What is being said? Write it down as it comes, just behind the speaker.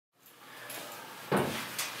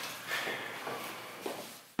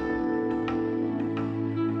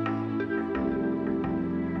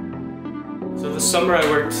This summer I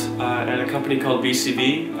worked at a company called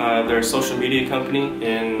BCV. They're a social media company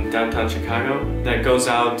in downtown Chicago that goes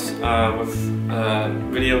out with a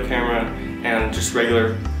video camera and just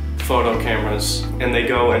regular photo cameras, and they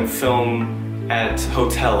go and film at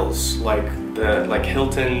hotels like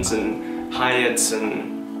Hilton's and Hyatt's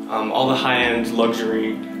and all the high-end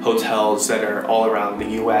luxury hotels that are all around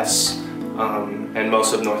the US and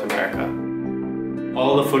most of North America.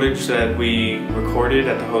 All the footage that we recorded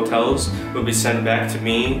at the hotels would be sent back to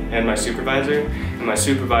me and my supervisor, and my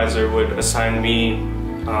supervisor would assign me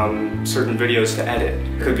certain videos to edit.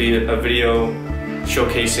 It could be a video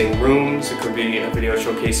showcasing rooms, it could be a video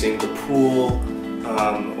showcasing the pool,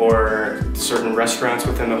 or certain restaurants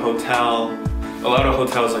within the hotel. A lot of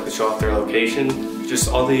hotels like to show off their location. Just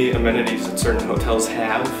all the amenities that certain hotels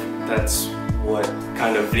have, that's what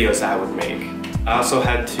kind of videos I would make. I also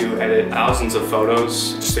had to edit thousands of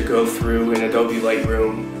photos just to go through in Adobe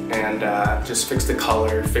Lightroom and just fix the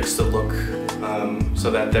color, fix the look, so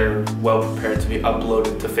that they're well prepared to be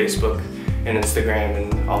uploaded to Facebook and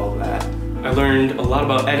Instagram and all of that. I learned a lot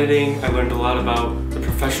about editing. I learned a lot about the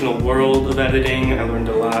professional world of editing. I learned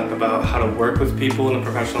a lot about how to work with people in the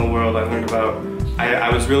professional world. I learned about,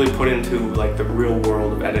 I was really put into like the real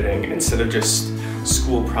world of editing instead of just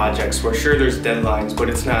school projects where sure there's deadlines, but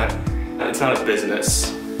it's not a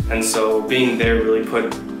business. And so being there really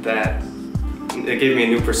it gave me a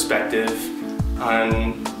new perspective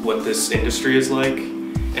on what this industry is like,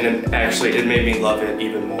 and it made me love it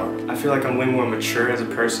even more. I feel like I'm way more mature as a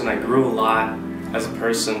person. I grew a lot as a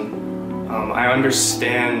person. I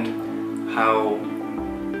understand how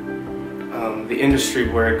the industry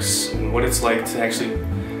works and what it's like to actually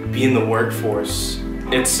be in the workforce.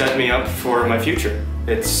 It set me up for my future.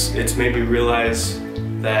 It's made me realize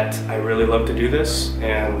that I really love to do this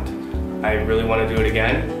and I really want to do it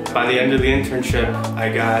again. By the end of the internship,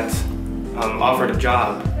 I got offered a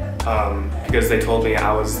job because they told me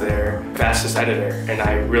I was their fastest editor and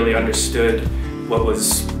I really understood what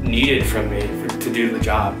was needed from me to do the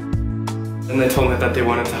job. And they told me that they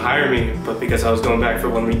wanted to hire me, but because I was going back for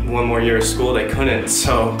one more year of school, they couldn't.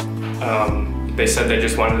 So they said they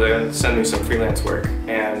just wanted to send me some freelance work,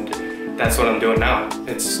 and that's what I'm doing now.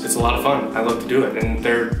 It's a lot of fun. I love to do it, and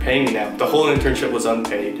they're paying me now. The whole internship was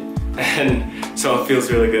unpaid, and so it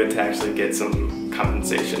feels really good to actually get some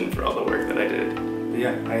compensation for all the work that I did. But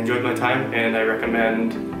yeah, I enjoyed my time, and I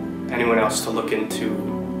recommend anyone else to look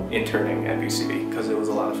into interning at BCV because it was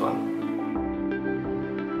a lot of fun.